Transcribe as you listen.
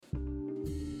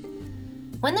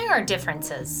When there are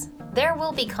differences, there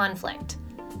will be conflict.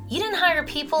 You didn't hire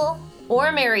people,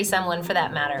 or marry someone for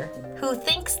that matter, who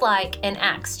thinks like and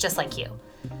acts just like you.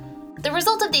 The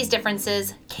result of these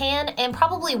differences can and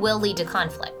probably will lead to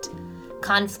conflict.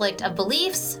 Conflict of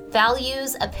beliefs,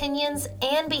 values, opinions,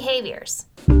 and behaviors.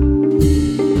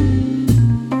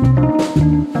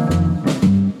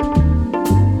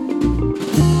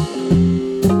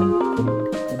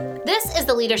 This is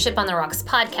the Leadership on the Rocks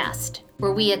podcast,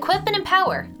 where we equip and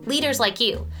empower leaders like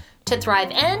you to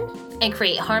thrive in and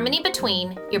create harmony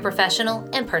between your professional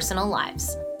and personal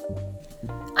lives.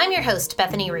 I'm your host,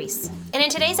 Bethany Reese, and in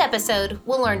today's episode,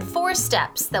 we'll learn 4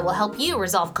 steps that will help you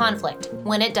resolve conflict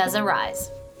when it does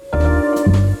arise.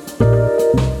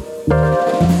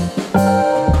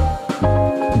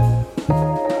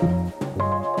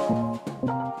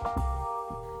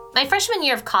 My freshman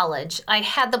year of college, I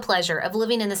had the pleasure of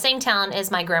living in the same town as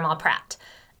my grandma Pratt,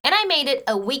 and I made it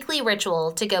a weekly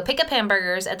ritual to go pick up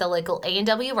hamburgers at the local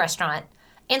A&W restaurant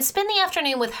and spend the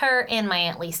afternoon with her and my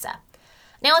Aunt Lisa.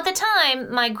 Now, at the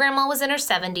time, my grandma was in her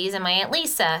 70s, and my Aunt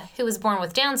Lisa, who was born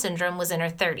with Down syndrome, was in her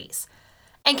 30s.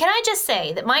 And can I just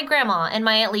say that my grandma and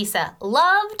my Aunt Lisa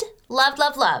loved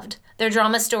their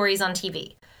drama stories on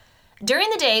TV.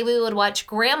 During the day, we would watch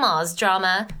Grandma's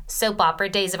drama soap opera,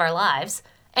 Days of Our Lives,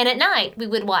 and at night, we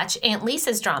would watch Aunt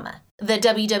Lisa's drama, the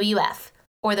WWF,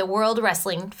 or the World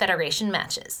Wrestling Federation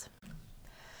matches.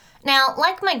 Now,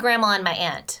 like my grandma and my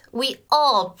aunt, we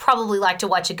all probably like to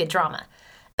watch a good drama,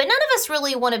 but none of us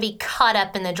really want to be caught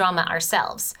up in the drama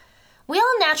ourselves. We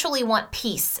all naturally want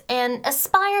peace and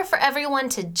aspire for everyone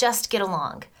to just get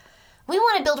along. We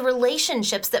want to build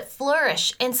relationships that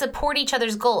flourish and support each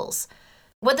other's goals.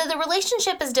 Whether the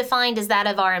relationship is defined as that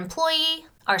of our employee,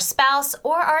 our spouse,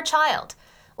 or our child,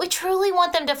 we truly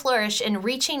want them to flourish in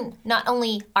reaching not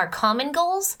only our common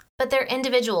goals, but their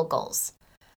individual goals.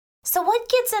 So what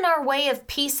gets in our way of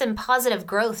peace and positive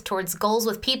growth towards goals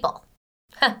with people?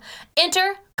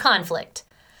 Enter conflict.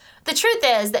 The truth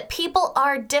is that people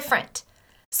are different.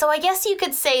 So I guess you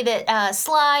could say that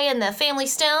Sly and the Family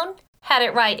Stone had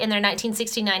it right in their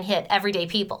 1969 hit, Everyday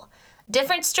People.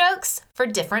 Different strokes for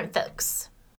different folks.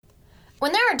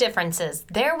 When there are differences,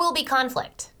 there will be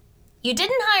conflict. You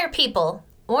didn't hire people,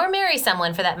 or marry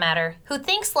someone for that matter, who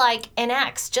thinks like and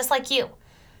acts just like you.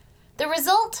 The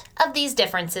result of these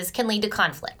differences can lead to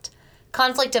conflict.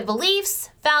 Conflict of beliefs,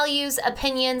 values,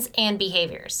 opinions, and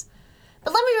behaviors.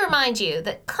 But let me remind you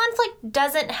that conflict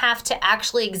doesn't have to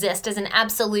actually exist as an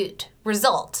absolute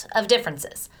result of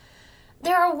differences.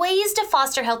 There are ways to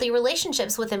foster healthy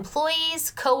relationships with employees,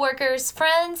 coworkers,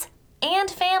 friends, and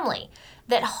family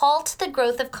that halt the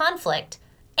growth of conflict,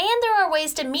 and there are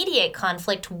ways to mediate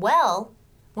conflict well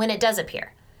when it does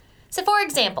appear. So for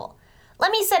example,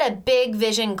 let me set a big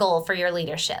vision goal for your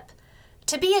leadership.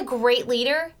 To be a great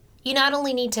leader, you not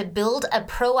only need to build a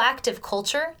proactive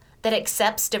culture that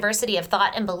accepts diversity of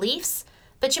thought and beliefs,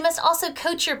 but you must also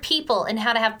coach your people in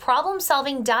how to have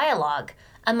problem-solving dialogue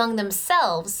among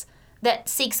themselves that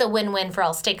seeks a win-win for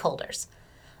all stakeholders.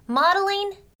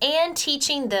 Modeling and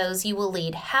teaching those you will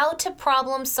lead how to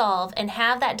problem solve and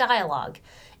have that dialogue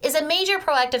is a major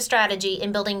proactive strategy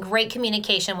in building great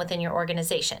communication within your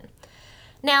organization.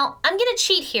 Now, I'm going to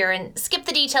cheat here and skip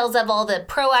the details of all the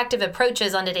proactive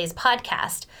approaches on today's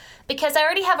podcast because I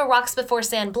already have a Rocks Before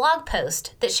Sand blog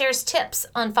post that shares tips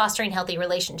on fostering healthy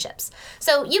relationships.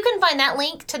 So you can find that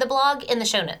link to the blog in the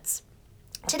show notes.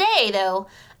 Today, though,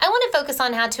 I want to focus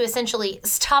on how to essentially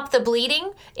stop the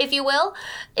bleeding, if you will,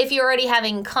 if you're already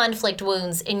having conflict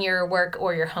wounds in your work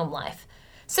or your home life.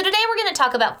 So today we're going to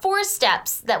talk about 4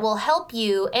 steps that will help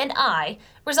you and I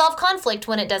resolve conflict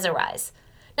when it does arise.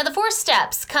 Now the 4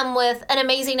 steps come with an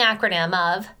amazing acronym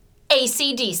of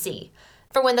ACDC,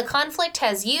 for when the conflict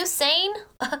has you saying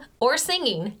or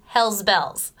singing hell's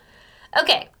bells.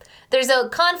 Okay, there's a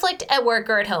conflict at work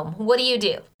or at home. What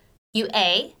do? You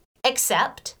A,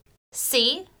 accept,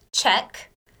 C, check,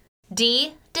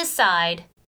 D, decide,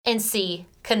 and C,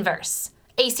 converse.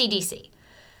 ACDC.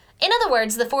 In other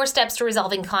words, the 4 steps to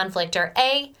resolving conflict are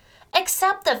A,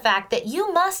 accept the fact that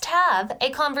you must have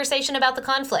a conversation about the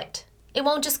conflict. It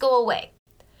won't just go away.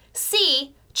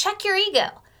 C, check your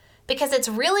ego, because it's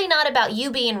really not about you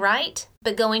being right,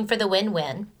 but going for the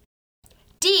win-win.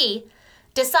 D,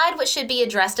 decide what should be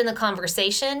addressed in the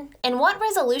conversation and what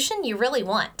resolution you really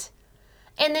want.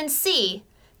 And then C,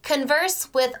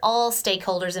 converse with all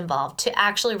stakeholders involved to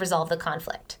actually resolve the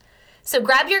conflict. So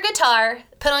grab your guitar,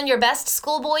 put on your best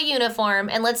schoolboy uniform,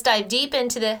 and let's dive deep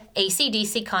into the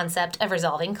ACDC concept of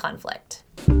resolving conflict.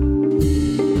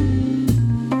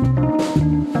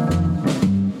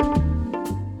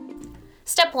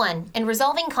 Step 1 in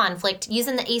resolving conflict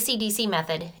using the ACDC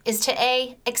method is to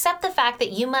A, accept the fact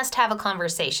that you must have a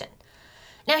conversation.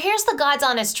 Now here's the God's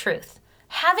honest truth.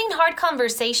 Having hard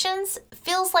conversations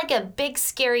feels like a big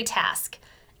scary task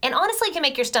and honestly can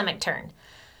make your stomach turn.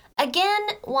 Again,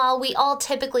 while we all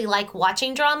typically like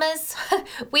watching dramas,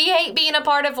 we hate being a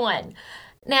part of one.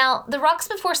 Now, the Rocks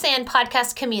Before Sand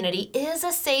podcast community is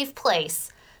a safe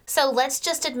place, so let's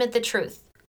just admit the truth.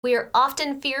 We are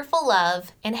often fearful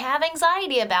of and have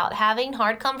anxiety about having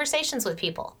hard conversations with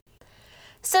people.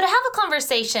 So to have a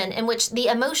conversation in which the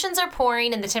emotions are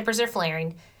pouring and the tempers are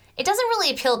flaring, it doesn't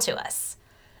really appeal to us.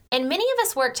 And many of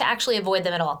us work to actually avoid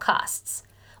them at all costs.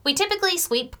 We typically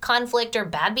sweep conflict or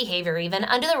bad behavior even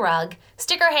under the rug,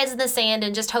 stick our heads in the sand,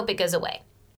 and just hope it goes away.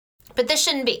 But this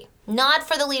shouldn't be. Not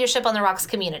for the leadership on the Rocks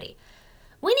community.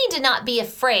 We need to not be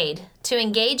afraid to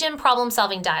engage in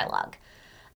problem-solving dialogue.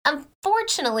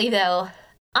 Unfortunately, though,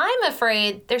 I'm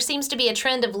afraid there seems to be a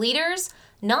trend of leaders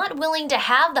not willing to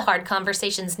have the hard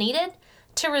conversations needed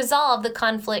to resolve the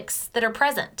conflicts that are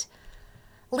present.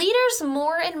 Leaders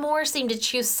more and more seem to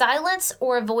choose silence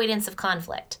or avoidance of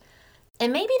conflict.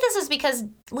 And maybe this is because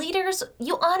leaders,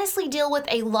 you honestly deal with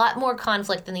a lot more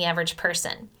conflict than the average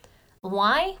person.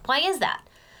 Why? Why is that?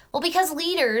 Well, because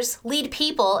leaders lead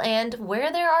people, and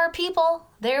where there are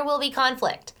people, there will be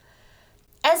conflict.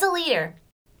 As a leader,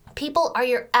 people are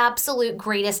your absolute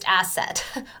greatest asset.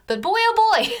 But boy,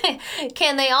 oh boy,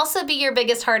 can they also be your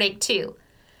biggest heartache too.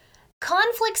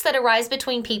 Conflicts that arise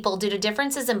between people due to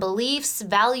differences in beliefs,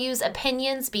 values,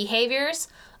 opinions, behaviors,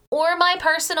 or my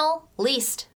personal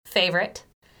least favorite,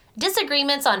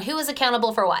 disagreements on who is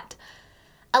accountable for what.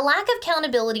 A lack of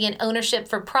accountability and ownership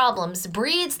for problems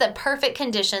breeds the perfect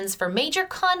conditions for major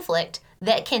conflict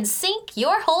that can sink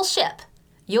your whole ship,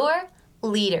 your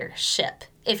leadership,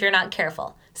 if you're not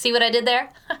careful. See what I did there?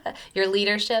 Your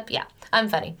leadership? Yeah, I'm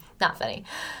funny, not funny.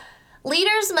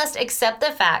 Leaders must accept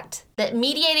the fact that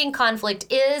mediating conflict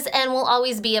is and will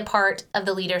always be a part of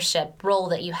the leadership role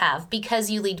that you have because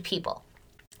you lead people.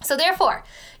 So therefore,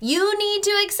 you need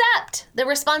to accept the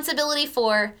responsibility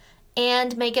for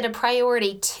and make it a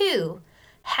priority to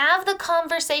have the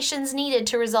conversations needed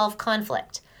to resolve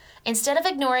conflict instead of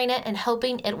ignoring it and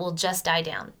hoping it will just die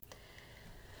down.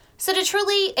 So to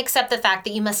truly accept the fact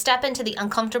that you must step into the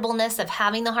uncomfortableness of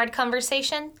having the hard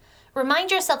conversation,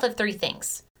 remind yourself of 3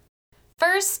 things.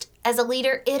 First, as a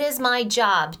leader, it is my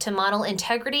job to model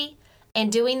integrity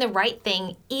and doing the right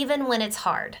thing even when it's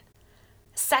hard.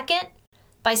 Second,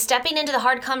 by stepping into the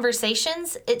hard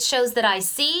conversations, it shows that I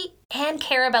see and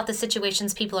care about the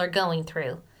situations people are going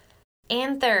through.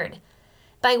 And third,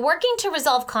 by working to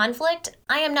resolve conflict,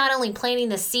 I am not only planting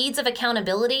the seeds of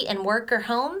accountability in work or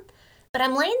home, but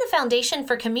I'm laying the foundation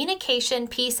for communication,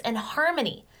 peace, and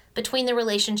harmony between the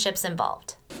relationships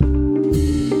involved.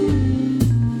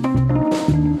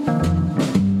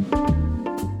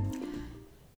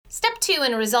 Step 2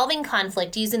 in resolving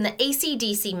conflict using the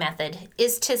ACDC method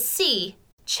is to C,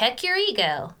 check your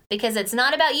ego, because it's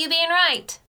not about you being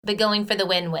right, but going for the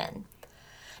win-win.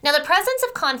 Now, the presence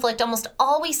of conflict almost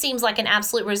always seems like an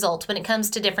absolute result when it comes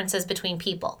to differences between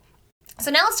people.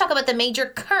 So now let's talk about the major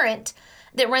current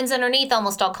that runs underneath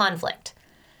almost all conflict.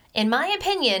 In my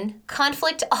opinion,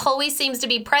 conflict always seems to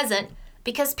be present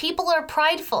because people are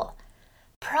prideful.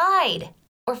 Pride,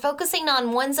 or focusing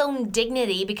on one's own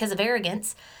dignity because of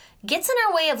arrogance, gets in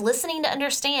our way of listening to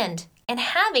understand and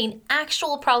having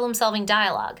actual problem-solving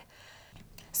dialogue.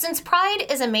 Since pride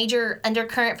is a major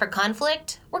undercurrent for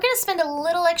conflict, we're going to spend a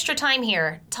little extra time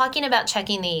here talking about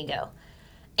checking the ego.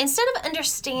 Instead of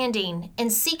understanding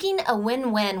and seeking a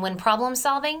win-win when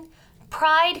problem-solving,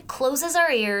 pride closes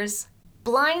our ears,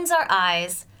 blinds our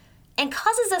eyes, and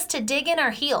causes us to dig in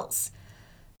our heels.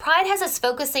 Pride has us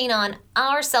focusing on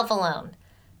ourself alone,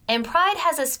 and pride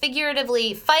has us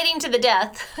figuratively fighting to the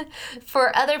death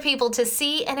for other people to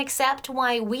see and accept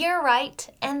why we are right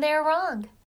and they're wrong.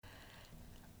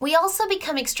 We also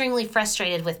become extremely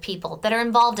frustrated with people that are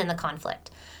involved in the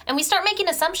conflict, and we start making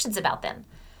assumptions about them.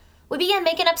 We begin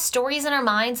making up stories in our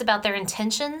minds about their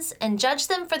intentions and judge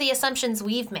them for the assumptions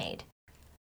we've made.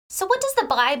 So what does the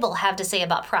Bible have to say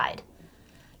about pride?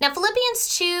 Now,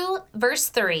 Philippians 2, verse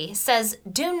 3 says,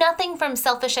 "Do nothing from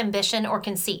selfish ambition or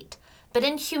conceit, but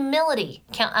in humility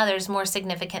count others more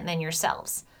significant than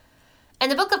yourselves." And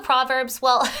the book of Proverbs,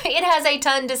 well, it has a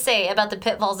ton to say about the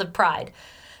pitfalls of pride.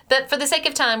 But for the sake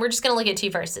of time, we're just going to look at 2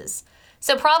 verses.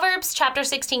 So Proverbs chapter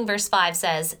 16, verse 5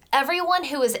 says, "Everyone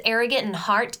who is arrogant in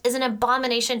heart is an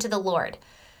abomination to the Lord.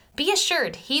 Be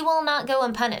assured he will not go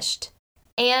unpunished."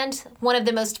 And one of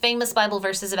the most famous Bible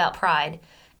verses about pride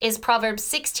is Proverbs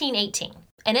 16:18.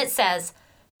 And it says,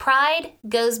 Pride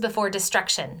goes before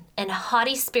destruction, and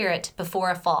haughty spirit before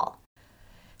a fall.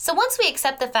 So once we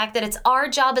accept the fact that it's our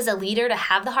job as a leader to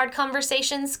have the hard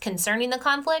conversations concerning the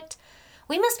conflict,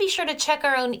 we must be sure to check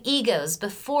our own egos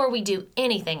before we do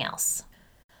anything else.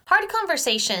 Hard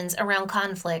conversations around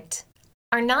conflict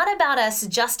are not about us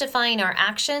justifying our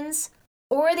actions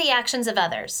or the actions of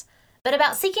others, but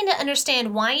about seeking to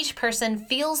understand why each person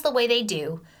feels the way they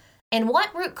do and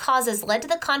what root causes led to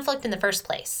the conflict in the first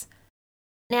place.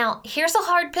 Now, here's a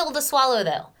hard pill to swallow,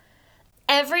 though.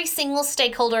 Every single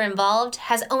stakeholder involved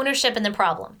has ownership in the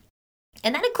problem,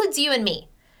 and that includes you and me.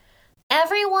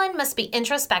 Everyone must be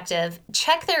introspective,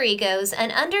 check their egos,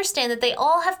 and understand that they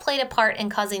all have played a part in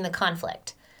causing the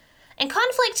conflict. And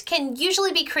conflict can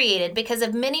usually be created because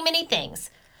of many, many things,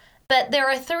 but there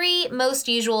are three most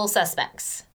usual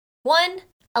suspects. 1,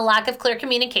 a lack of clear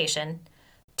communication.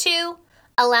 2,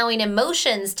 allowing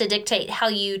emotions to dictate how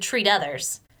you treat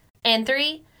others. And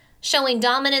 3, showing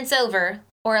dominance over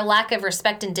or a lack of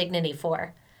respect and dignity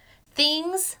for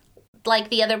things like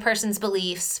the other person's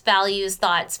beliefs, values,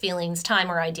 thoughts, feelings,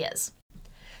 time, or ideas.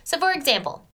 So for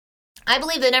example, I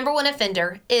believe the number one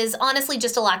offender is honestly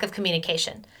just a lack of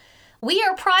communication. We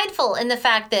are prideful in the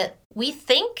fact that we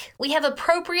think we have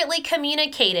appropriately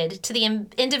communicated to the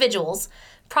individuals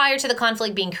prior to the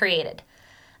conflict being created,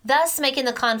 thus making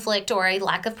the conflict or a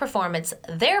lack of performance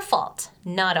their fault,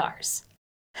 not ours.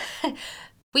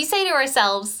 We say to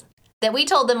ourselves that we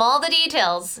told them all the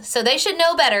details, so they should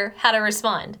know better how to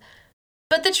respond.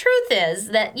 But the truth is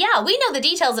that, yeah, we know the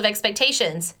details of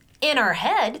expectations in our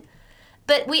head,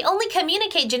 but we only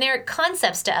communicate generic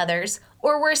concepts to others,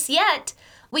 or worse yet,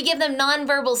 we give them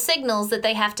nonverbal signals that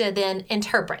they have to then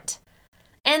interpret.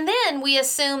 And then we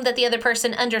assume that the other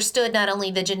person understood not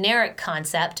only the generic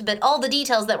concept, but all the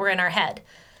details that were in our head.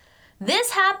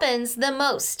 This happens the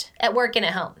most at work and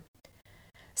at home.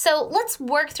 So let's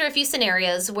work through a few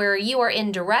scenarios where you are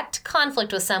in direct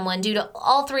conflict with someone due to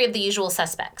all three of the usual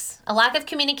suspects: a lack of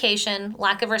communication,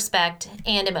 lack of respect,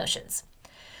 and emotions.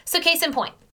 So case in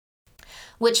point,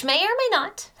 which may or may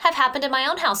not have happened in my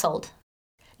own household.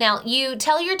 Now, you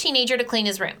tell your teenager to clean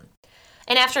his room.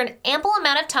 And after an ample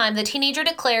amount of time, the teenager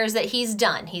declares that he's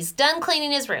done. He's done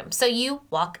cleaning his room. So you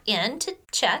walk in to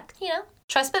check,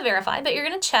 trust but verify, but you're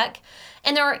going to check.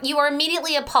 And you are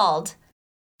immediately appalled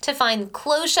to find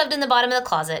clothes shoved in the bottom of the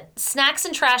closet, snacks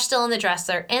and trash still in the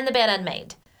dresser, and the bed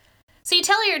unmade. So you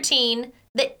tell your teen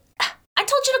that, I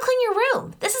told you to clean your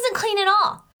room. This isn't clean at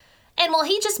all. And well,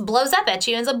 he just blows up at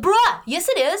you and says, bruh, yes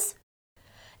it is.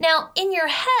 Now, in your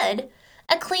head,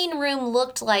 a clean room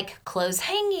looked like clothes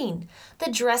hanging,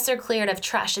 the dresser cleared of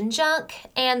trash and junk,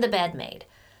 and the bed made.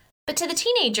 But to the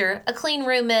teenager, a clean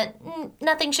room meant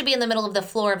nothing should be in the middle of the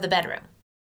floor of the bedroom.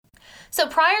 So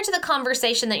prior to the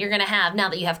conversation that you're going to have now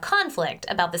that you have conflict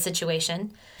about the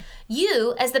situation,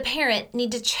 you, as the parent,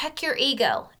 need to check your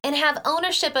ego and have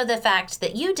ownership of the fact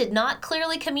that you did not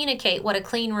clearly communicate what a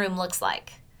clean room looks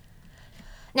like.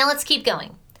 Now let's keep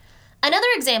going. Another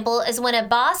example is when a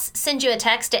boss sends you a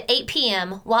text at 8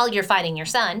 p.m. while you're fighting your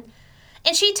son,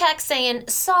 and she texts saying,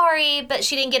 sorry, but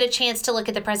she didn't get a chance to look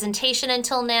at the presentation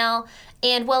until now,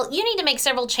 and well, you need to make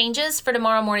several changes for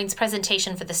tomorrow morning's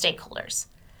presentation for the stakeholders.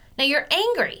 Now you're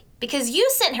angry because you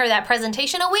sent her that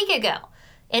presentation a week ago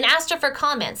and asked her for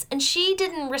comments, and she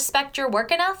didn't respect your work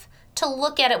enough to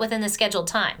look at it within the scheduled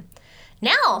time.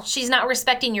 Now she's not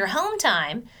respecting your home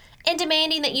time and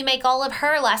demanding that you make all of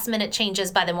her last-minute changes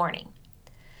by the morning.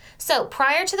 So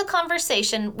prior to the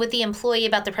conversation with the employee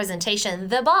about the presentation,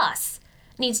 the boss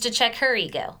needs to check her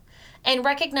ego and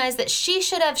recognize that she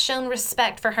should have shown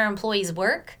respect for her employee's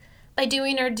work by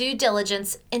doing her due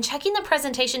diligence and checking the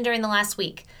presentation during the last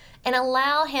week and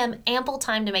allow him ample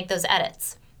time to make those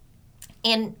edits.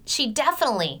 And she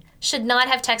definitely should not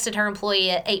have texted her employee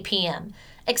at 8 p.m.,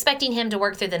 expecting him to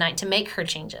work through the night to make her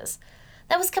changes.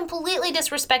 That was completely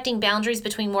disrespecting boundaries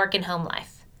between work and home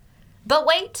life. But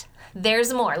wait,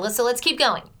 there's more. So let's keep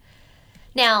going.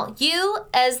 Now, you,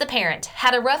 as the parent,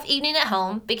 had a rough evening at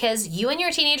home because you and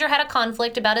your teenager had a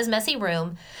conflict about his messy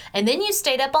room, and then you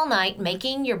stayed up all night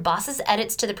making your boss's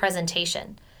edits to the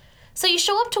presentation. So you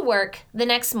show up to work the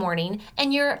next morning,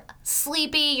 and you're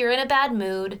sleepy, you're in a bad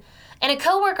mood, and a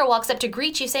coworker walks up to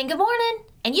greet you saying, good morning,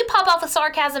 and you pop off with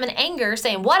sarcasm and anger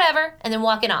saying, whatever, and then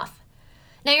walking off.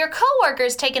 Now, your coworker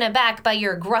is taken aback by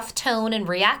your gruff tone and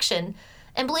reaction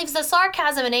and believes the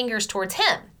sarcasm and anger is towards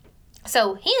him.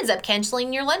 So he ends up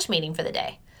canceling your lunch meeting for the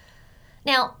day.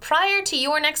 Now, prior to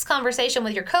your next conversation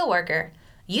with your coworker,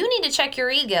 you need to check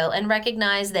your ego and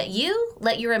recognize that you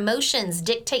let your emotions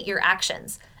dictate your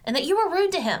actions and that you were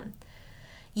rude to him.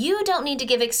 You don't need to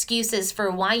give excuses for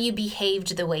why you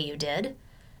behaved the way you did.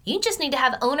 You just need to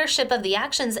have ownership of the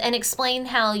actions and explain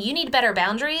how you need better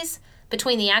boundaries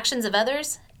between the actions of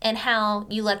others and how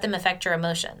you let them affect your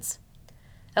emotions.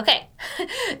 Okay,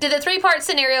 did the 3-part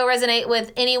scenario resonate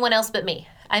with anyone else but me?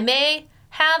 I may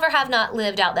have or have not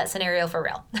lived out that scenario for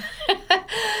real.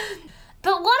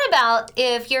 But what about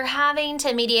if you're having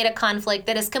to mediate a conflict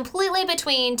that is completely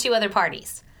between two other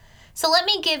parties? So let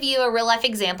me give you a real life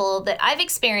example that I've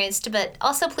experienced, but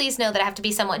also please know that I have to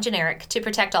be somewhat generic to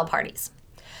protect all parties.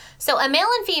 So a male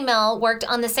and female worked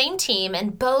on the same team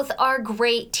and both are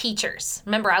great teachers.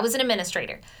 Remember, I was an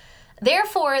administrator.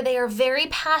 Therefore, they are very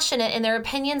passionate in their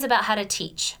opinions about how to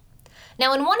teach.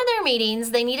 Now, in one of their meetings,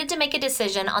 they needed to make a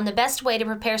decision on the best way to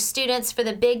prepare students for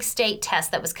the big state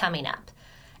test that was coming up.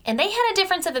 And they had a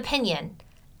difference of opinion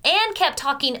and kept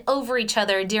talking over each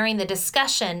other during the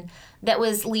discussion that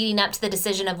was leading up to the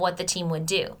decision of what the team would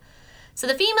do. So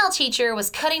the female teacher was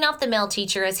cutting off the male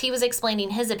teacher as he was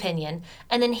explaining his opinion,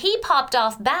 and then he popped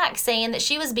off back saying that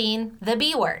she was being the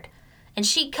B word. And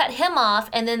she cut him off,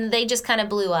 and then they just kind of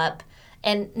blew up,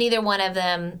 and neither one of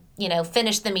them,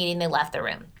 finished the meeting. They left the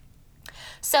room.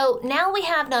 So now we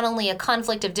have not only a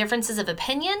conflict of differences of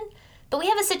opinion, but we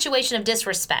have a situation of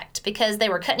disrespect because they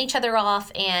were cutting each other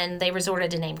off and they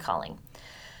resorted to name calling.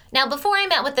 Now, before I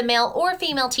met with the male or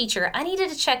female teacher, I needed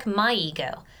to check my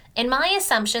ego and my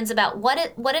assumptions about what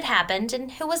had happened and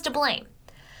who was to blame.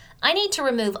 I need to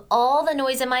remove all the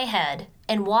noise in my head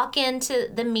and walk into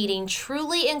the meeting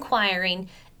truly inquiring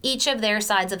each of their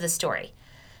sides of the story.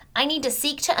 I need to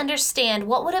seek to understand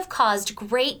what would have caused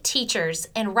great teachers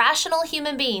and rational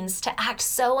human beings to act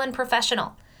so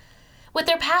unprofessional. With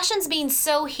their passions being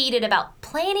so heated about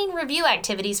planning review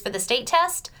activities for the state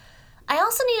test, I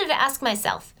also needed to ask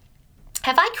myself,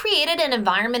 have I created an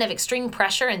environment of extreme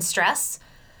pressure and stress?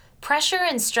 Pressure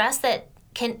and stress that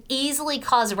can easily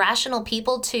cause rational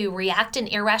people to react in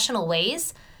irrational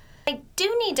ways? I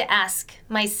do need to ask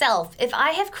myself if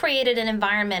I have created an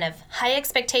environment of high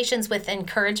expectations with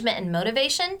encouragement and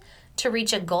motivation to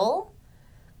reach a goal,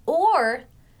 or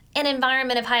an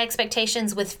environment of high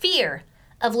expectations with fear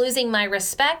of losing my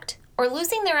respect or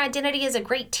losing their identity as a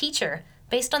great teacher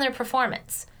based on their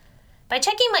performance. By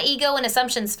checking my ego and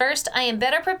assumptions first, I am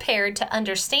better prepared to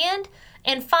understand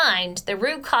and find the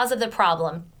root cause of the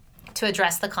problem to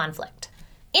address the conflict.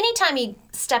 Anytime you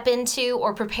step into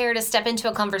or prepare to step into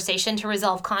a conversation to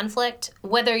resolve conflict,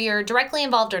 whether you're directly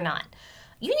involved or not,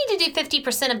 you need to do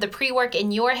 50% of the pre-work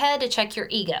in your head to check your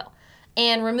ego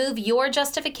and remove your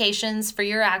justifications for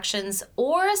your actions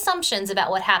or assumptions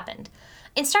about what happened,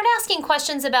 and start asking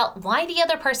questions about why the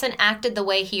other person acted the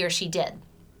way he or she did,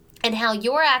 and how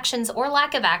your actions or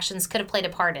lack of actions could have played a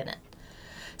part in it.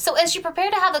 So as you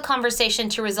prepare to have a conversation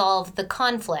to resolve the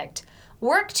conflict,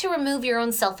 work to remove your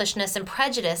own selfishness and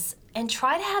prejudice and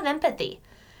try to have empathy.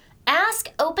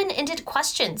 Ask open-ended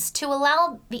questions to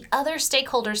allow the other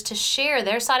stakeholders to share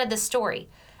their side of the story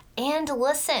and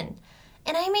listen.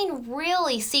 And I mean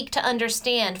really seek to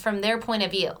understand from their point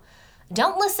of view.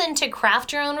 Don't listen to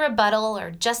craft your own rebuttal or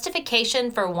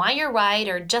justification for why you're right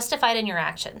or justified in your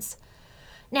actions.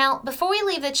 Now, before we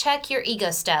leave the check your ego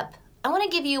step, I want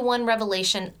to give you one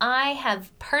revelation I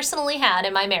have personally had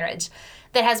in my marriage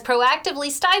that has proactively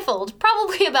stifled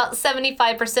probably about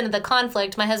 75% of the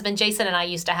conflict my husband Jason and I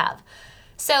used to have.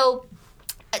 So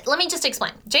let me just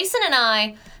explain. Jason and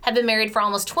I have been married for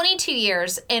almost 22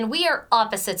 years, and we are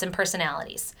opposites in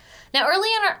personalities. Now, early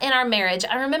in our marriage,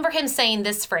 I remember him saying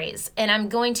this phrase, and I'm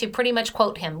going to pretty much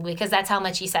quote him because that's how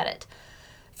much he said it.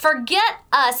 Forget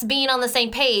us being on the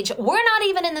same page. We're not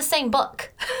even in the same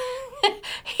book.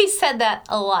 He said that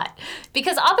a lot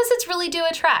because opposites really do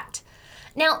attract.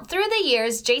 Now, through the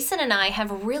years, Jason and I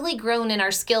have really grown in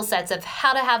our skill sets of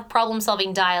how to have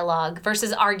problem-solving dialogue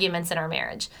versus arguments in our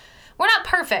marriage. We're not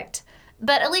perfect,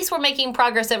 but at least we're making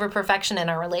progress over perfection in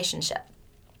our relationship.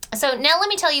 So now let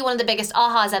me tell you one of the biggest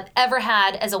ahas I've ever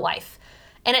had as a wife.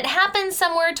 And it happened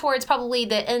somewhere towards probably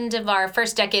the end of our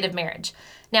first decade of marriage.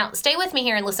 Now, stay with me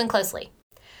here and listen closely.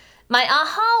 My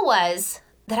aha was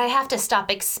that I have to stop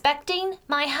expecting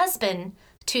my husband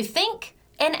to think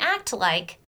and act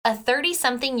like a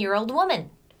 30-something-year-old woman.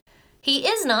 He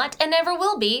is not and never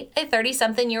will be a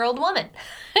 30-something-year-old woman.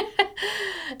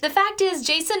 The fact is,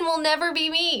 Jason will never be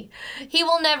me. He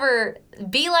will never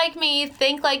be like me,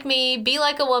 think like me, be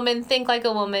like a woman, think like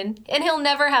a woman, and he'll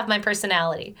never have my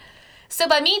personality. So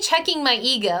by me checking my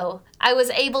ego, I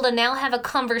was able to now have a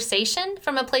conversation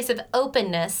from a place of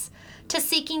openness to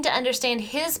seeking to understand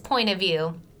his point of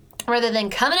view rather than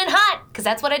coming in hot, because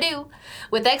that's what I do,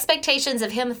 with expectations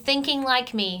of him thinking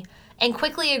like me and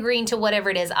quickly agreeing to whatever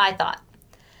it is I thought.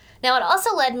 Now, it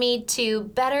also led me to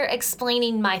better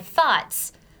explaining my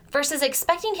thoughts versus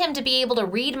expecting him to be able to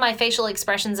read my facial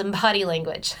expressions and body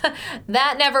language.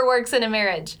 That never works in a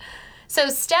marriage. So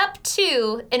step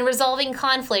 2 in resolving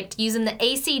conflict using the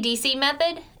AC/DC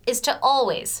method is to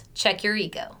always check your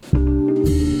ego.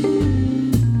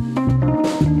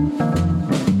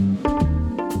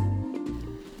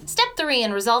 Step 3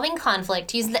 in resolving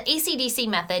conflict using the AC/DC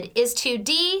method is to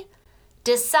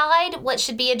decide what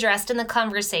should be addressed in the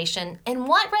conversation and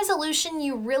what resolution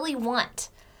you really want.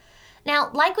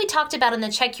 Now, like we talked about in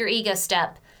the check your ego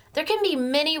step, there can be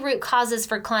many root causes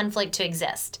for conflict to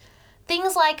exist.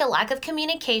 Things like a lack of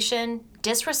communication,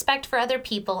 disrespect for other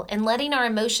people, and letting our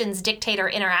emotions dictate our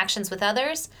interactions with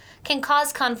others can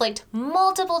cause conflict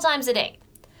multiple times a day.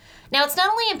 Now, it's not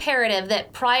only imperative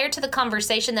that prior to the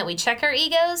conversation that we check our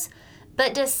egos,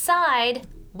 but decide,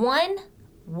 1,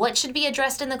 what should be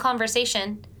addressed in the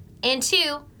conversation, and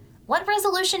 2, what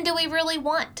resolution do we really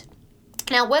want?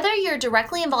 Now, whether you're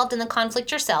directly involved in the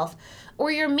conflict yourself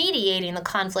or you're mediating the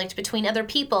conflict between other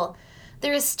people,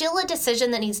 there is still a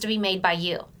decision that needs to be made by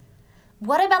you.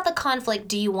 What about the conflict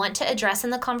do you want to address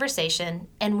in the conversation,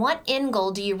 and what end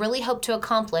goal do you really hope to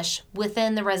accomplish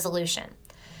within the resolution?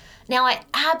 Now, I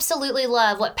absolutely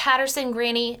love what Patterson,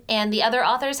 Graney, and the other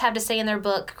authors have to say in their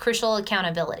book, Crucial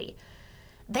Accountability.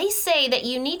 They say that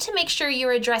you need to make sure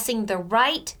you're addressing the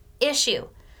right issue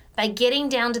by getting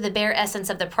down to the bare essence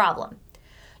of the problem.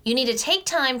 You need to take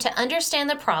time to understand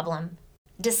the problem,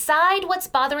 decide what's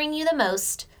bothering you the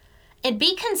most, and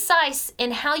be concise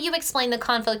in how you explain the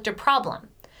conflict or problem.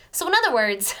 So in other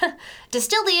words,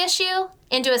 distill the issue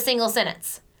into a single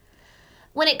sentence.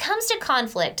 When it comes to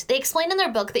conflict, they explain in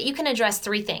their book that you can address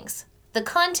 3 things: the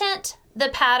content, the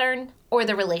pattern, or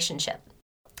the relationship.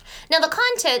 Now, the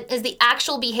content is the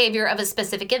actual behavior of a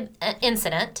specific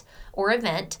incident or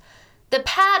event. The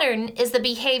pattern is the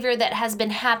behavior that has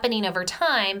been happening over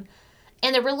time,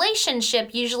 and the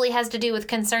relationship usually has to do with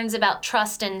concerns about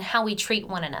trust and how we treat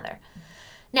one another.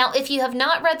 Now, if you have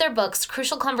not read their books,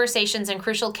 Crucial Conversations and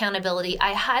Crucial Accountability,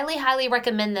 I highly, highly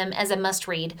recommend them as a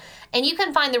must-read, and you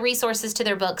can find the resources to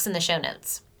their books in the show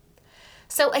notes.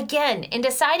 So again, in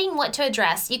deciding what to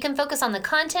address, you can focus on the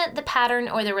content, the pattern,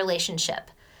 or the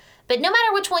relationship. But no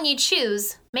matter which one you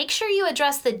choose, make sure you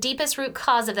address the deepest root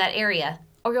cause of that area,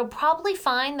 or you'll probably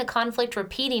find the conflict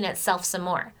repeating itself some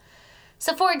more.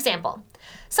 So for example,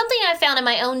 something I've found in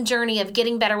my own journey of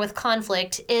getting better with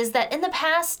conflict is that in the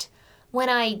past, when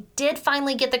I did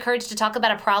finally get the courage to talk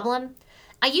about a problem,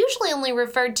 I usually only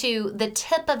referred to the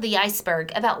tip of the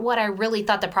iceberg about what I really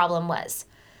thought the problem was.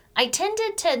 I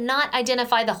tended to not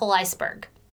identify the whole iceberg.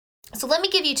 So let me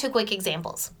give you 2 quick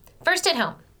examples. First, at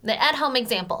home, the at-home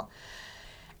example.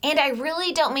 And I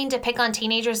really don't mean to pick on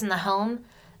teenagers in the home,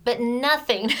 but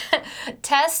nothing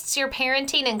tests your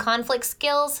parenting and conflict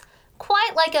skills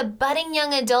quite like a budding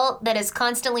young adult that is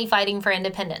constantly fighting for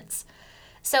independence.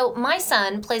 So my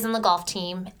son plays on the golf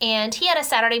team, and he had a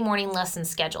Saturday morning lesson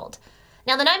scheduled.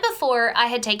 Now, the night before, I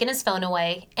had taken his phone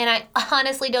away, and I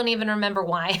honestly don't even remember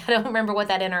why. I don't remember what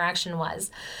that interaction was.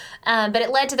 But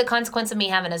it led to the consequence of me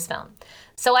having his phone.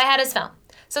 So I had his phone.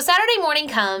 So Saturday morning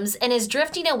comes and is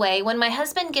drifting away when my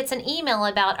husband gets an email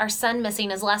about our son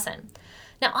missing his lesson.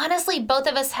 Now, honestly, both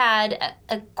of us had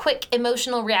a quick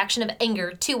emotional reaction of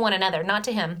anger to one another, not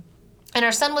to him. And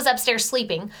our son was upstairs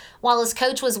sleeping while his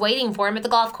coach was waiting for him at the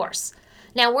golf course.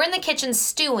 Now, we're in the kitchen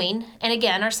stewing, and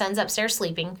again, our son's upstairs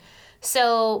sleeping.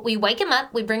 So we wake him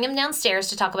up, we bring him downstairs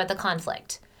to talk about the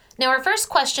conflict. Now, our first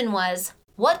question was,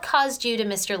 what caused you to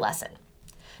miss your lesson?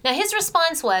 Now, his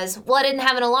response was, well, I didn't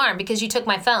have an alarm because you took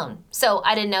my phone, so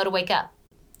I didn't know to wake up,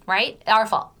 right? Our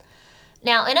fault.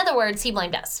 Now, in other words, he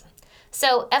blamed us.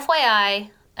 So FYI,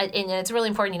 and it's really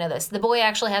important you know this, the boy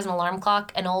actually has an alarm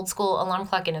clock, an old school alarm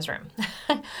clock in his room.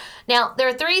 Now, there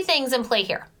are 3 things in play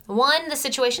here. 1, the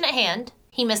situation at hand,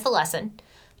 he missed the lesson.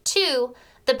 2,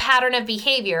 the pattern of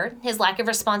behavior, his lack of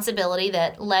responsibility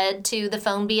that led to the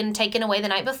phone being taken away the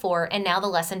night before and now the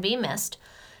lesson being missed.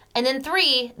 And then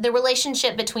 3, the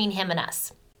relationship between him and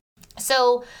us.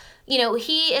 So,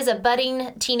 he is a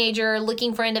budding teenager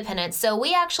looking for independence, so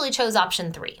we actually chose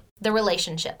option 3, the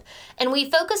relationship. And we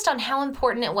focused on how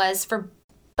important it was for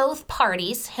both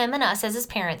parties, him and us as his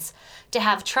parents, to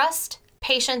have trust,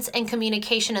 patience, and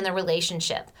communication in the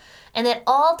relationship. And that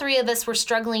all 3 of us were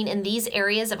struggling in these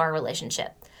areas of our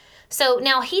relationship. So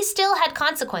now he still had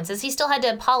consequences. He still had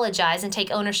to apologize and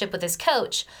take ownership with his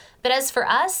coach. But as for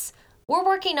us, we're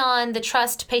working on the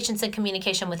trust, patience, and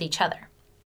communication with each other.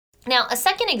 Now, a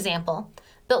second example,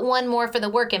 but one more for the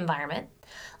work environment.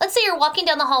 Let's say you're walking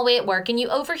down the hallway at work and you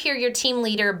overhear your team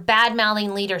leader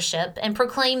bad-mouthing leadership and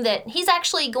proclaim that he's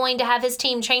actually going to have his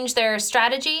team change their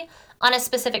strategy on a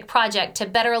specific project to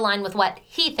better align with what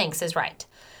he thinks is right.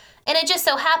 And it just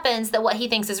so happens that what he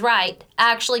thinks is right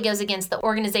actually goes against the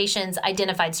organization's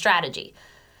identified strategy.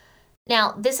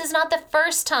 Now, this is not the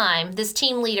first time this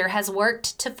team leader has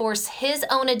worked to force his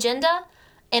own agenda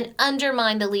and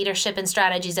undermine the leadership and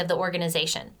strategies of the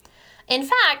organization. In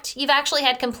fact, you've actually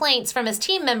had complaints from his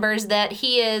team members that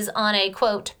he is on a,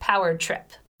 quote, power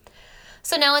trip.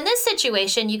 So now in this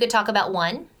situation, you could talk about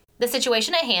 1, the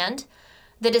situation at hand,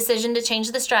 the decision to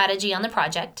change the strategy on the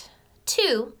project.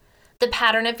 2, the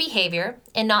pattern of behavior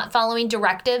and not following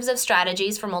directives of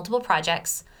strategies for multiple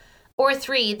projects. Or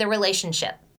 3, the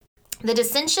relationship. The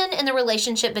dissension in the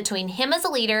relationship between him as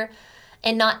a leader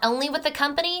and not only with the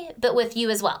company, but with you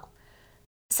as well.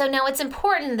 So now it's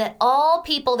important that all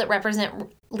people that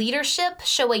represent leadership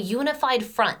show a unified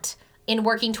front in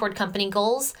working toward company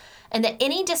goals, and that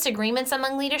any disagreements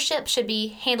among leadership should be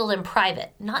handled in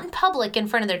private, not in public in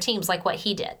front of their teams like what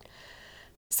he did.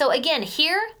 So again,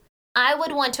 here, I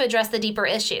would want to address the deeper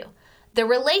issue. The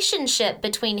relationship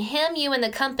between him, you, and the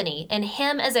company, and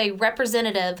him as a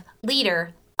representative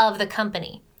leader of the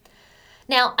company.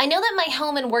 Now, I know that my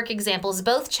home and work examples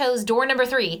both chose door number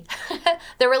 3,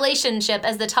 the relationship,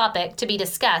 as the topic to be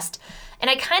discussed. And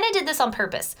I kind of did this on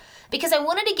purpose because I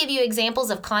wanted to give you examples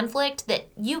of conflict that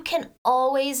you can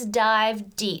always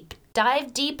dive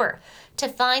deeper to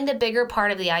find the bigger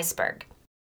part of the iceberg.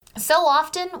 So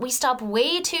often, we stop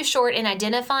way too short in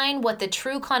identifying what the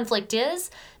true conflict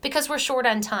is because we're short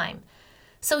on time.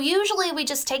 So usually we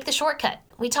just take the shortcut.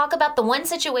 We talk about the one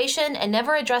situation and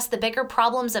never address the bigger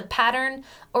problems of pattern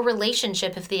or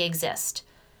relationship if they exist.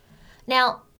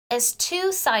 Now, as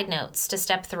 2 side notes to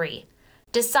step 3,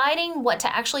 deciding what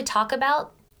to actually talk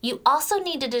about, you also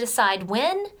need to decide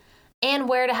when and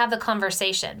where to have the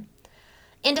conversation.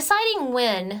 In deciding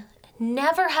when,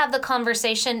 never have the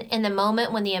conversation in the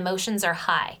moment when the emotions are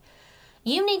high.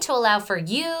 You need to allow for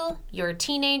you, your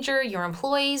teenager, your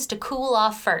employees to cool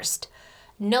off first.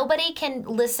 Nobody can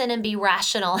listen and be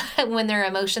rational when their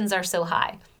emotions are so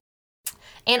high.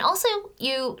 And also,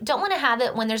 you don't want to have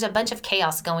it when there's a bunch of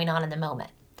chaos going on in the moment.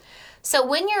 So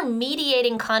when you're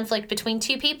mediating conflict between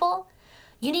 2 people,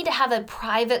 you need to have a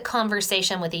private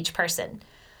conversation with each person.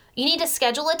 You need to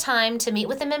schedule a time to meet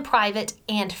with them in private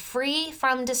and free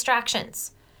from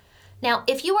distractions. Now,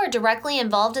 if you are directly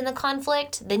involved in the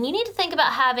conflict, then you need to think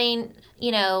about having,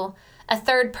 a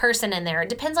third person in there. It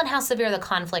depends on how severe the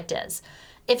conflict is.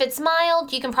 If it's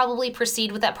mild, you can probably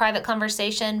proceed with that private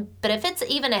conversation. But if it's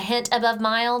even a hint above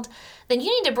mild, then you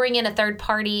need to bring in a third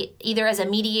party, either as a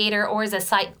mediator or as a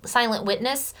silent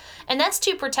witness. And that's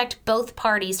to protect both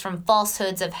parties from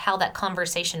falsehoods of how that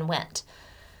conversation went.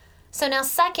 So now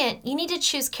second, you need to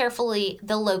choose carefully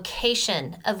the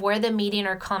location of where the meeting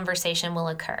or conversation will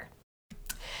occur.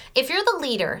 If you're the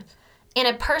leader and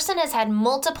a person has had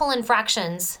multiple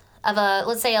infractions of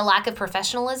let's say a lack of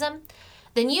professionalism,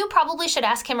 then you probably should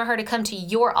ask him or her to come to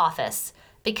your office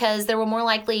because there will more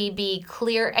likely be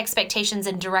clear expectations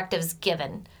and directives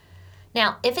given.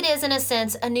 Now, if it is, in a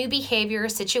sense, a new behavior or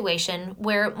situation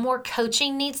where more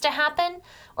coaching needs to happen,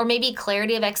 or maybe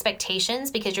clarity of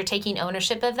expectations because you're taking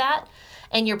ownership of that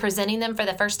and you're presenting them for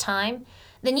the first time,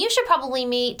 then you should probably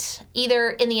meet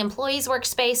either in the employee's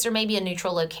workspace or maybe a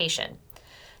neutral location.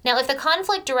 Now, if the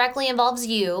conflict directly involves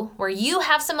you, where you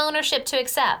have some ownership to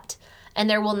accept, and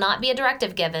there will not be a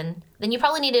directive given, then you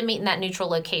probably need to meet in that neutral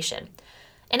location.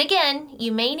 And again,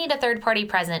 you may need a third party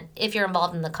present if you're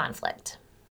involved in the conflict.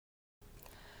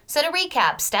 So to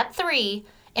recap, step 3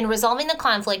 in resolving the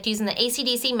conflict using the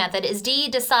AC/DC method is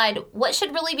decide what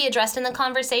should really be addressed in the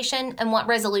conversation and what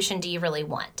resolution do you really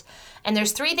want. And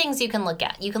there's 3 things you can look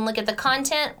at. You can look at the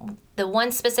content, the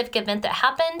one specific event that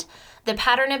happened, the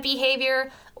pattern of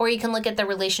behavior, or you can look at the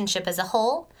relationship as a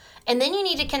whole. And then you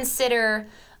need to consider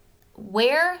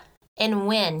where and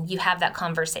when you have that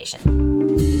conversation.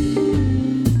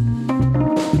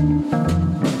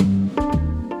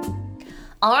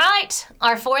 All right,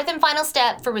 our 4th and final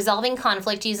step for resolving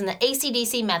conflict using the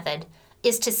AC/DC method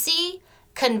is to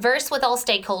converse with all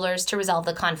stakeholders to resolve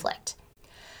the conflict.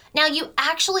 Now, you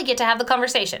actually get to have the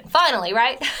conversation, finally,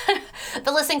 right?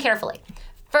 But listen carefully.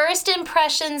 First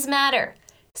impressions matter.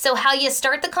 So how you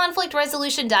start the conflict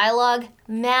resolution dialogue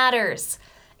matters.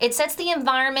 It sets the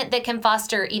environment that can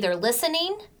foster either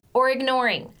listening or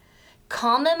ignoring,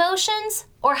 calm emotions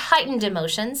or heightened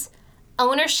emotions,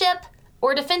 ownership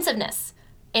or defensiveness,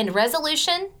 and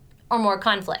resolution or more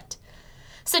conflict.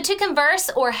 So to converse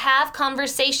or have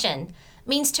conversation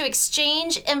means to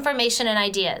exchange information and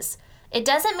ideas. It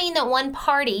doesn't mean that one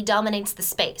party dominates the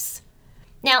space.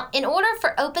 Now, in order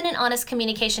for open and honest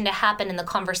communication to happen in the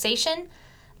conversation,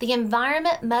 The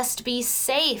environment must be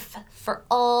safe for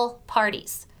all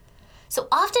parties. So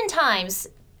oftentimes,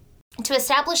 to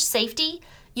establish safety,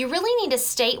 you really need to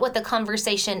state what the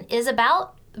conversation is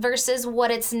about versus what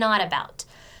it's not about.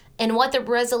 And what the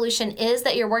resolution is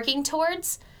that you're working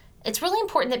towards, it's really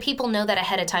important that people know that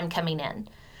ahead of time coming in.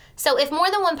 So if more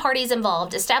than one party is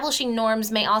involved, establishing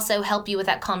norms may also help you with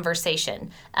that conversation,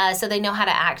 so they know how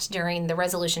to act during the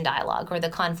resolution dialogue or the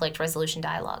conflict resolution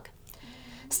dialogue.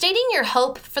 Stating your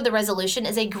hope for the resolution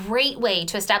is a great way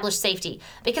to establish safety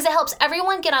because it helps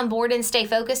everyone get on board and stay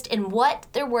focused in what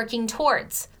they're working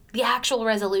towards, the actual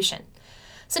resolution.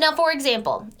 So now, for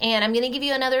example, and I'm going to give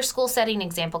you another school setting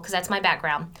example because that's my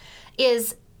background,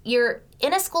 is you're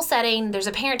in a school setting, there's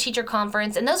a parent-teacher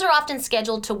conference, and those are often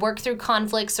scheduled to work through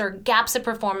conflicts or gaps of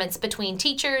performance between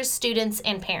teachers, students,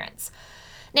 and parents.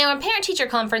 Now, in parent-teacher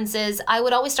conferences, I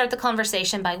would always start the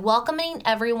conversation by welcoming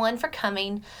everyone for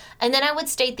coming, and then I would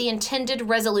state the intended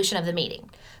resolution of the meeting.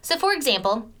 So, for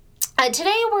example,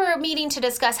 today we're meeting to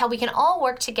discuss how we can all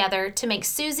work together to make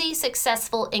Susie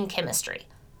successful in chemistry.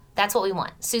 That's what we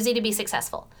want, Susie to be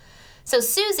successful. So,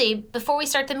 Susie, before we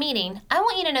start the meeting, I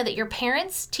want you to know that your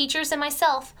parents, teachers, and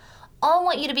myself all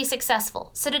want you to be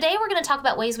successful. So today we're going to talk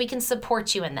about ways we can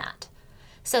support you in that.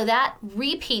 So that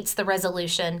repeats the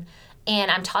resolution,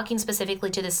 and I'm talking specifically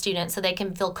to the students so they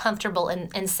can feel comfortable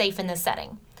and safe in this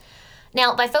setting.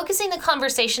 Now, by focusing the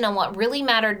conversation on what really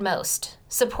mattered most,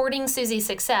 supporting Susie's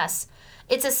success,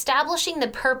 it's establishing the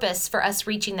purpose for us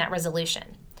reaching that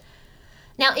resolution.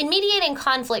 Now, in mediating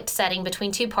conflict setting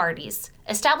between two parties,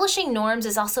 establishing norms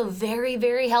is also very,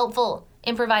 very helpful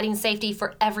in providing safety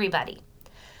for everybody.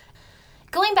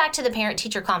 Going back to the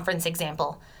parent-teacher conference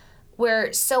example,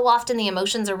 where so often the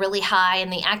emotions are really high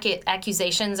and the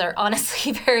accusations are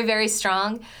honestly very, very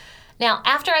strong. Now,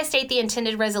 after I state the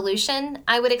intended resolution,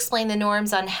 I would explain the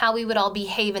norms on how we would all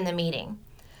behave in the meeting.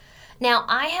 Now,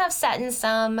 I have sat in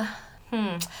some,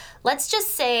 let's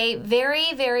just say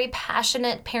very, very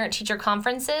passionate parent-teacher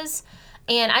conferences,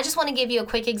 and I just want to give you a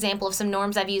quick example of some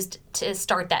norms I've used to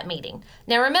start that meeting.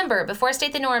 Now remember, before I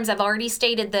state the norms, I've already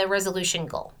stated the resolution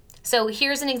goal. So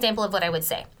here's an example of what I would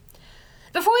say.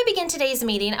 Before we begin today's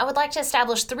meeting, I would like to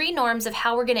establish 3 norms of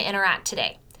how we're going to interact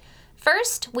today.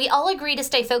 First, we all agree to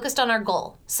stay focused on our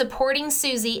goal, supporting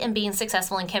Susie and being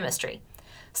successful in chemistry.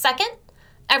 Second,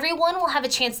 everyone will have a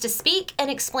chance to speak and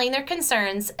explain their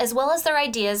concerns as well as their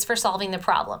ideas for solving the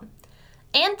problem.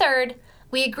 And third,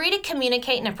 we agree to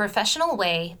communicate in a professional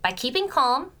way by keeping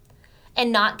calm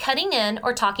and not cutting in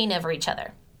or talking over each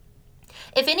other.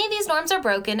 If any of these norms are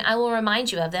broken, I will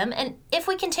remind you of them, and if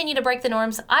we continue to break the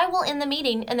norms, I will end the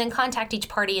meeting and then contact each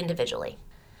party individually.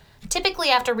 Typically,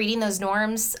 after reading those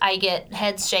norms, I get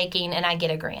heads shaking and I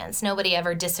get agreements. Nobody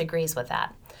ever disagrees with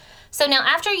that. So now,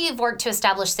 after you've worked to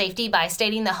establish safety by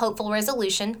stating the hopeful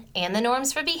resolution and the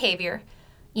norms for behavior,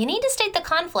 you need to state the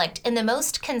conflict in the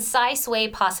most concise way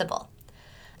possible.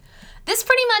 This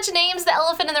pretty much names the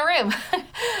elephant in the room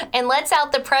and lets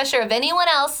out the pressure of anyone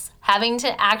else having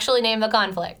to actually name the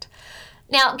conflict.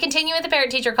 Now, continue with the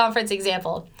parent-teacher conference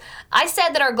example. I said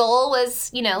that our goal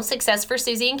was, success for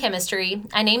Susie in chemistry.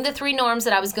 I named the 3 norms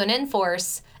that I was going to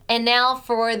enforce. And now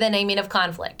for the naming of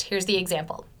conflict. Here's the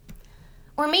example.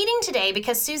 We're meeting today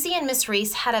because Susie and Miss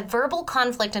Reese had a verbal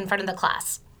conflict in front of the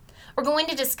class. We're going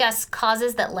to discuss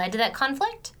causes that led to that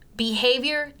conflict,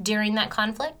 behavior during that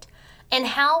conflict, and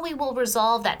how we will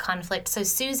resolve that conflict so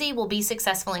Susie will be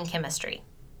successful in chemistry.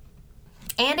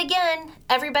 And again,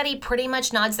 everybody pretty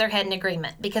much nods their head in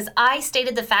agreement because I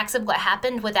stated the facts of what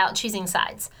happened without choosing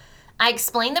sides. I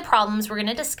explained the problems we're going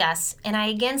to discuss, and I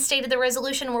again stated the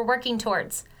resolution we're working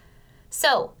towards.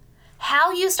 So,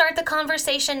 how you start the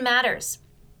conversation matters.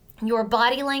 Your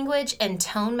body language and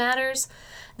tone matters.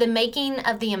 The making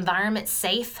of the environment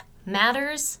safe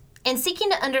matters. And seeking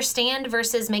to understand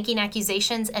versus making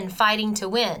accusations and fighting to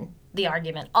win the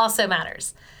argument also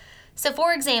matters. So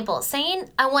for example,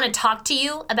 saying, "I want to talk to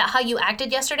you about how you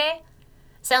acted yesterday,"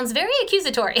 sounds very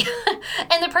accusatory.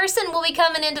 And the person will be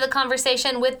coming into the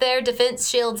conversation with their defense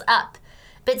shields up.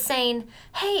 But saying,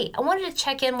 "Hey, I wanted to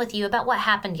check in with you about what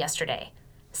happened yesterday,"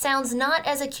 sounds not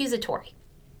as accusatory.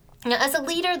 Now, as a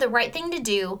leader, the right thing to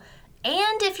do,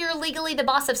 and if you're legally the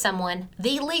boss of someone,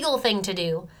 the legal thing to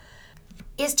do,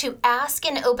 is to ask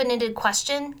an open-ended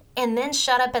question and then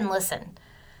shut up and listen.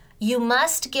 You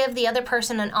must give the other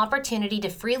person an opportunity to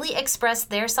freely express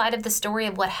their side of the story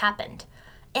of what happened.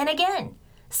 And again,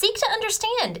 seek to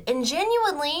understand and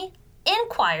genuinely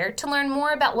inquire to learn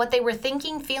more about what they were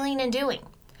thinking, feeling, and doing.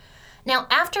 Now,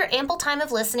 after ample time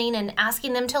of listening and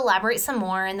asking them to elaborate some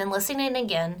more and then listening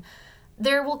again,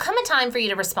 there will come a time for you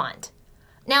to respond.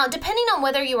 Now, depending on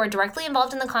whether you are directly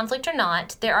involved in the conflict or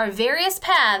not, there are various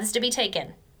paths to be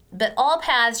taken, but all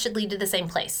paths should lead to the same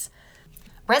place: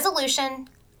 resolution,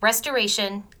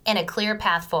 restoration, and a clear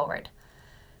path forward.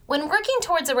 When working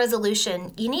towards a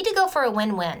resolution, you need to go for a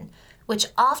win-win, which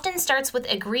often starts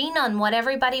with agreeing on what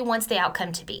everybody wants the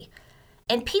outcome to be.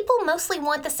 And people mostly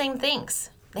want the same things.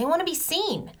 They want to be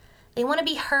seen, they want to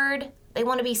be heard, they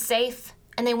want to be safe,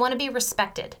 and they want to be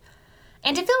respected.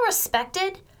 And to feel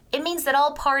respected, it means that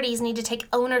all parties need to take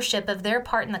ownership of their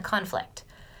part in the conflict.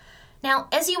 Now,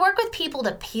 as you work with people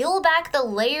to peel back the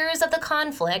layers of the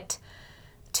conflict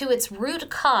to its root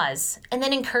cause, and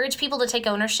then encourage people to take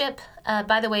ownership,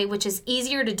 by the way, which is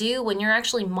easier to do when you're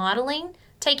actually modeling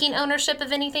taking ownership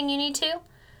of anything you need to,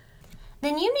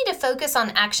 then you need to focus on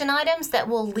action items that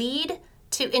will lead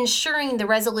to ensuring the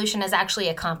resolution is actually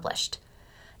accomplished.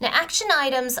 Now, action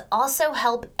items also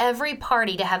help every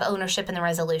party to have ownership in the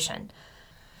resolution.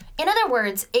 In other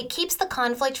words, it keeps the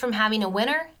conflict from having a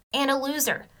winner and a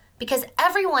loser, because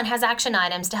everyone has action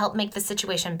items to help make the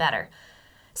situation better.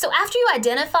 So after you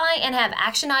identify and have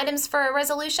action items for a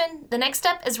resolution, the next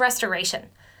step is restoration.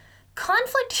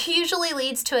 Conflict usually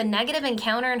leads to a negative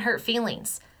encounter and hurt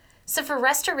feelings. So for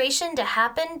restoration to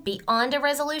happen beyond a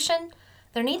resolution,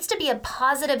 there needs to be a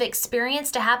positive experience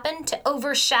to happen to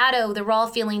overshadow the raw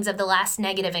feelings of the last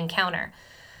negative encounter.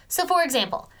 So for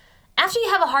example, after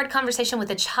you have a hard conversation with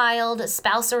a child, a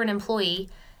spouse, or an employee,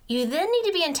 you then need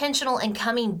to be intentional in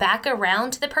coming back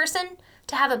around to the person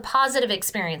to have a positive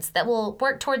experience that will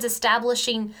work towards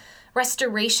establishing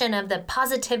restoration of the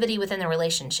positivity within the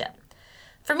relationship.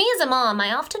 For me as a mom,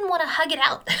 I often want to hug it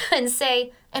out and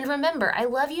say, and remember, I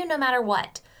love you no matter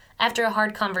what, after a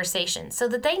hard conversation, so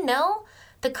that they know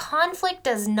the conflict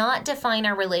does not define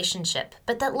our relationship,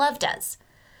 but that love does.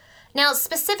 Now,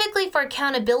 specifically for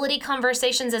accountability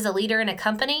conversations as a leader in a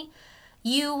company,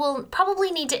 you will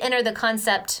probably need to enter the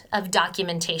concept of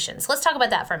documentation. So let's talk about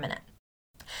that for a minute.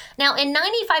 Now, in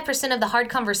 95% of the hard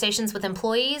conversations with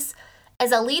employees,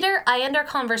 as a leader, I end our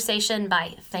conversation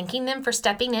by thanking them for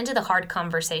stepping into the hard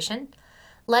conversation,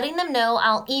 letting them know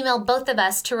I'll email both of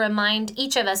us to remind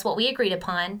each of us what we agreed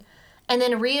upon, and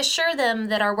then reassure them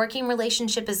that our working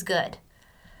relationship is good.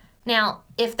 Now,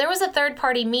 if there was a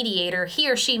third-party mediator, he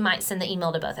or she might send the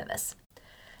email to both of us.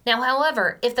 Now,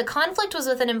 however, if the conflict was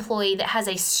with an employee that has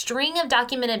a string of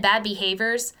documented bad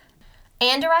behaviors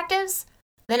and directives,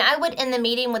 then I would end the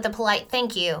meeting with a polite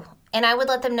thank you, and I would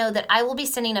let them know that I will be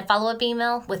sending a follow-up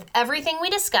email with everything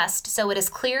we discussed so it is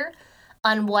clear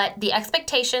on what the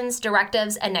expectations,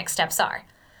 directives, and next steps are.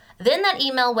 Then that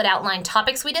email would outline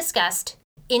topics we discussed,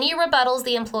 any rebuttals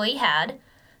the employee had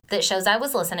that shows I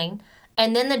was listening,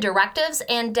 and then the directives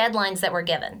and deadlines that were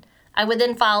given. I would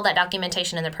then file that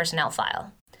documentation in the personnel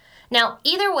file. Now,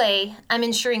 either way, I'm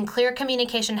ensuring clear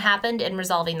communication happened in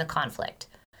resolving the conflict.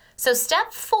 So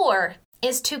step 4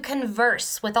 is to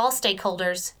converse with all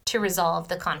stakeholders to resolve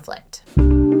the conflict.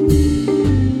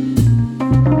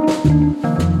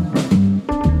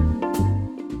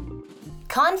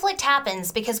 Conflict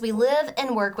happens because we live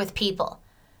and work with people.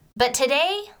 But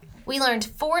today, we learned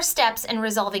 4 steps in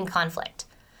resolving conflict.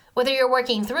 Whether you're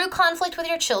working through conflict with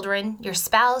your children, your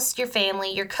spouse, your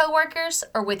family, your coworkers,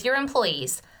 or with your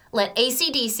employees, let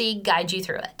AC/DC guide you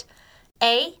through it.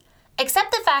 A,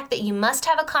 accept the fact that you must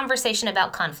have a conversation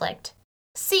about conflict.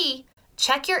 C,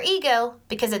 check your ego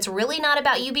because it's really not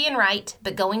about you being right,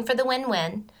 but going for the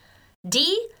win-win.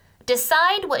 D,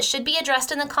 decide what should be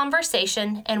addressed in the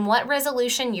conversation and what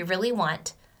resolution you really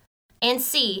want. And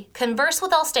C, converse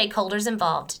with all stakeholders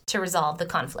involved to resolve the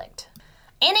conflict.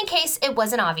 And in case it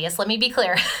wasn't obvious, let me be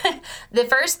clear. The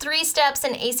first 3 steps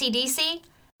in AC/DC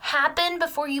happen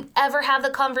before you ever have the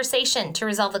conversation to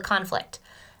resolve the conflict.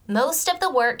 Most of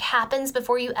the work happens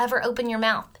before you ever open your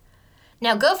mouth.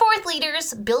 Now go forth,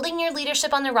 leaders, building your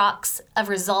leadership on the rocks of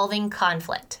resolving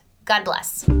conflict. God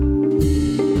bless.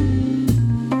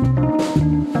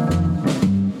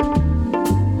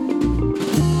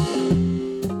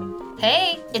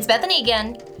 Hey, it's Bethany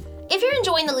again. If you're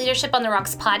enjoying the Leadership on the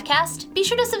Rocks podcast, be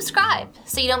sure to subscribe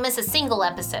so you don't miss a single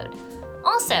episode.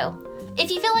 Also,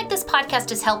 if you feel like this podcast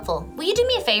is helpful, will you do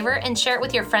me a favor and share it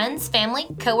with your friends, family,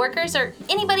 coworkers, or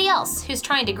anybody else who's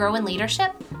trying to grow in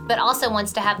leadership, but also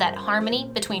wants to have that harmony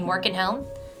between work and home?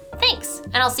 Thanks,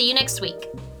 and I'll see you next week.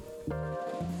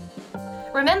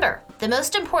 Remember, the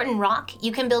most important rock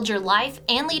you can build your life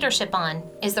and leadership on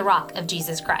is the rock of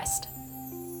Jesus Christ.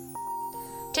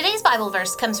 Today's Bible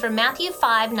verse comes from Matthew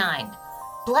 5:9.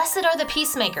 Blessed are the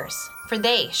peacemakers, for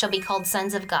they shall be called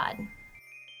sons of God.